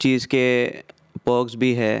उस चीज़ के perks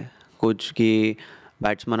भी है कुछ कि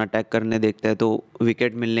batsman attack करने देखते हैं तो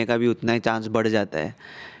विकेट मिलने का भी उतना ही चांस बढ़ जाता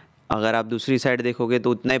है। अगर आप दूसरी साइड देखोगे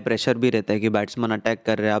तो उतना ही प्रेशर भी रहता है कि बैट्समैन अटैक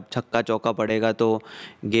कर रहे हैं, आप छक्का चौका पड़ेगा तो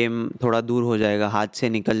गेम थोड़ा दूर हो जाएगा, हाथ से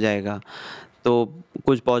निकल जाएगा। तो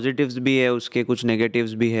कुछ पॉजिटिव्स भी है उसके, कुछ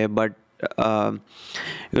नेगेटिव्स भी है, बट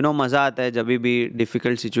मज़ा आता है जब भी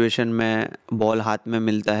डिफ़िकल्ट सिचुएशन में बॉल हाथ में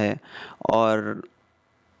मिलता है। और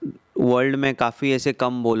वर्ल्ड में काफ़ी ऐसे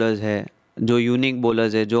कम बॉलर्स हैं जो यूनिक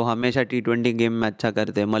बॉलर्स है, जो हमेशा T20 गेम में अच्छा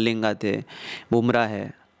करते हैं। मलिंगा थे, बुमराह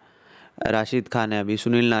है, राशिद खान है, अभी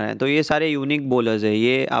सुनील नारायण। तो ये सारे यूनिक बॉलर्स है,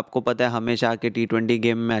 ये आपको पता है हमेशा आके T20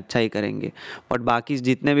 गेम में अच्छा ही करेंगे। बट बाकी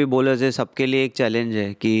जितने भी बॉलर्स है सबके लिए एक चैलेंज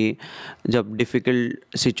है कि जब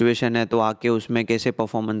डिफ़िकल्ट सिचुएशन है तो आके उसमें कैसे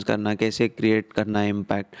परफॉर्मेंस करना, कैसे क्रिएट करना है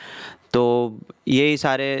इम्पैक्ट। तो यही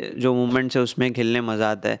सारे जो मोमेंट्स है उसमें खेलने मज़ा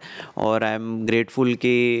आता है। और आई एम ग्रेटफुल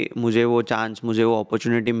कि मुझे वो चांस, मुझे वो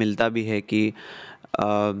अपॉर्चुनिटी मिलता भी है कि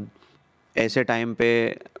ऐसे टाइम पे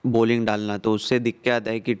बॉलिंग डालना। तो उससे दिख के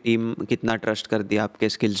आता है कि टीम कितना ट्रस्ट करती है आपके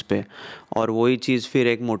स्किल्स पे, और वही चीज़ फिर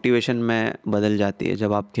एक मोटिवेशन में बदल जाती है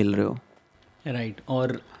जब आप खेल रहे हो। राइट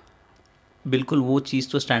और बिल्कुल वो चीज़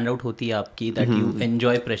तो स्टैंड आउट होती है आपकी, that you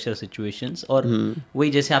enjoy pressure situations. और वही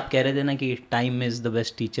जैसे आप कह रहे थे ना कि time is the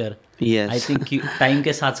best teacher. I think time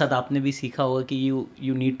के साथ साथ आपने भी सीखा होगा कि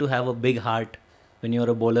you need to have a big heart when you are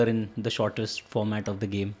a bowler in the shortest format of the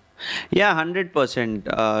game. Yeah, 100%.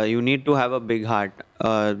 You need to have a big heart.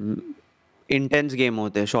 Intense game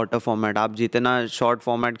होते हैं शॉर्टर फॉर्मेट। आप जितना short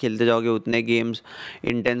format खेलते जाओगे उतने games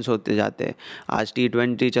intense होते जाते हैं। आज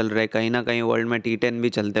T20 चल रहा है, कहीं ना कहीं वर्ल्ड में T10 भी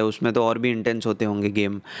चलता है, उसमें तो और भी इंटेंस होते होंगे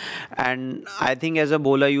game. And I think as a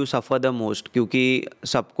bowler you suffer the most, क्योंकि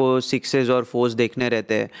सबको सिक्सेस और फोर्स देखने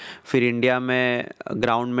रहते हैं। फिर इंडिया में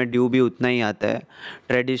ग्राउंड में ड्यू भी उतना ही आता है।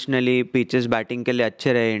 ट्रेडिशनली पिचेस बैटिंग के लिए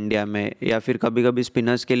अच्छे रहे इंडिया में, या फिर कभी कभी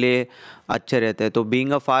स्पिनर्स के लिए अच्छे रहते हैं। तो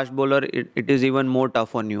being a fast bowler it is even more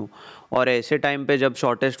tough on you. और ऐसे टाइम पे जब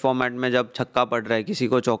शॉर्टेस्ट फॉर्मेट में जब छक्का पड़ रहा है, किसी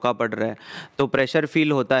को चौका पड़ रहा है, तो प्रेशर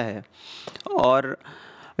फील होता है। और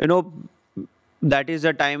that is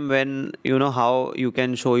the time when how you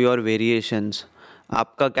can show your variations.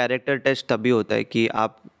 आपका कैरेक्टर टेस्ट तभी होता है कि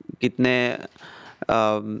आप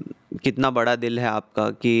कितना बड़ा दिल है आपका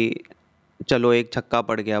कि चलो एक छक्का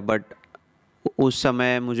पड़ गया, बट उस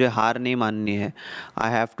समय मुझे हार नहीं माननी है।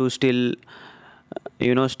 I have to still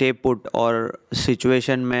stay put. और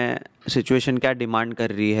सिचुएशन क्या डिमांड कर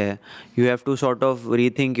रही है, you have to sort of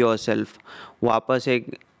rethink your self. वापस एक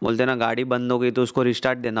बोलते ना, गाड़ी बंद हो गई तो उसको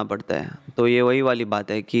रिस्टार्ट देना पड़ता है। तो ये वही वाली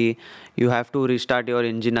बात है कि you have to restart your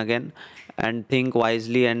engine again and think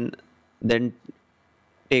wisely and then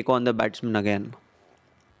take on the batsman again.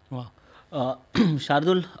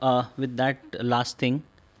 Shardul, with that last thing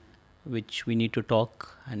which we need to talk,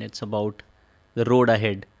 and it's about the road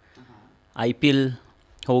ahead. IPL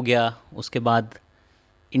हो गया, उसके बाद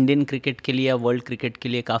Indian cricket के लिए या world cricket के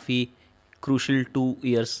लिए काफ़ी क्रूशल 2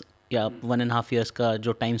 years या 1.5 years का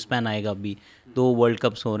जो टाइम स्पैन आएगा, अभी 2 वर्ल्ड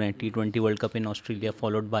कप्स हो रहे हैं, T20 world cup in Australia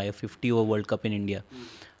followed by 50 over world cup in India.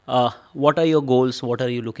 What are your goals? What are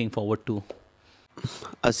you looking forward to?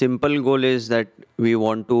 A simple goal is that we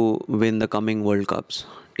want to win the coming World Cups,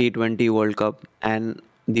 T20 World Cup and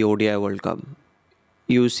the ODI World Cup.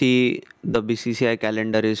 You see, the BCCI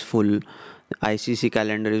calendar is full, ICC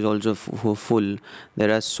calendar is also full.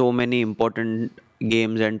 There are so many important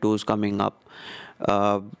games and tours coming up.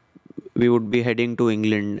 We would be heading to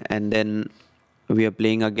England, and then we are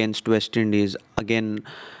playing against West Indies again,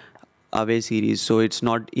 away series. So it's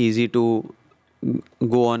not easy to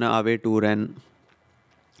go on a away tour and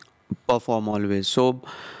perform always. So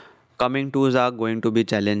coming tours are going to be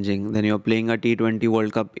challenging. Then you're playing a T20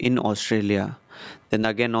 World Cup in Australia. Then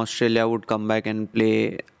again Australia would come back and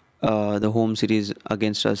play the home series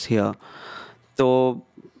against us here. तो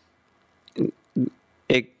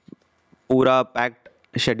एक पूरा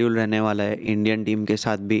packed schedule रहने वाला है Indian team के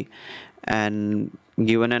साथ भी. And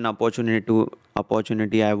given an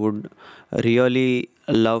opportunity I would really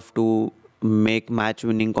love to make match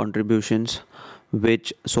winning contributions,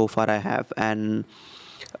 which so far I have, and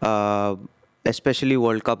especially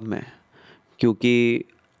world cup में, क्योंकि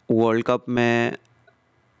वर्ल्ड कप में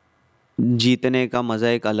जीतने का मज़ा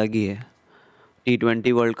एक अलग ही है.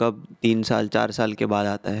 T20 वर्ल्ड कप 3 साल 4 साल के बाद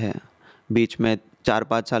आता है, बीच में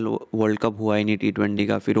 4-5 साल वर्ल्ड कप हुआ ही नहीं T20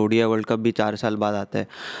 का. फिर ODI वर्ल्ड कप भी 4 साल बाद आता है.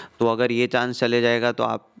 तो अगर ये चांस चले जाएगा तो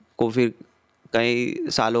आपको फिर कई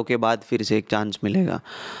सालों के बाद फिर से एक चांस मिलेगा.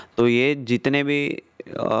 तो ये जितने भी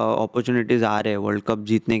अपॉर्चुनिटीज़ आ रहे हैं वर्ल्ड कप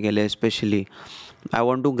जीतने के लिए, specially I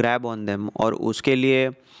want to grab on them. और उसके लिए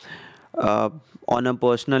on a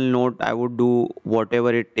personal note, I would do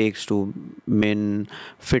whatever it takes to, mean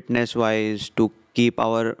fitness wise, to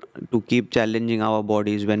keep challenging our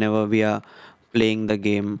bodies whenever we are playing the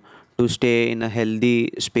game, to stay in a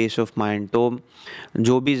healthy space of mind. तो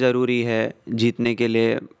जो भी ज़रूरी है जीतने के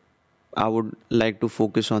लिए, I would like to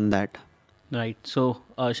focus on that. Right. So,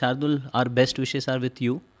 Shardul, our best wishes are with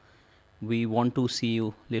you. We want to see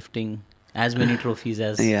you lifting as many trophies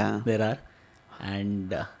as there are.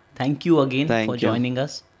 And thank you again for joining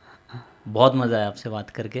us. बहुत मज़ा आया आपसे बात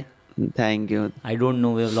करके. Thank you. I don't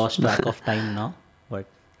know, we have lost track of time now, but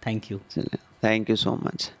thank you. Thank you so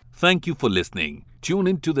much. Thank you for listening.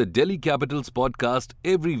 Tune in to the Delhi Capitals podcast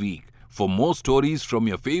every week for more stories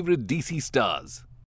from your favorite DC stars.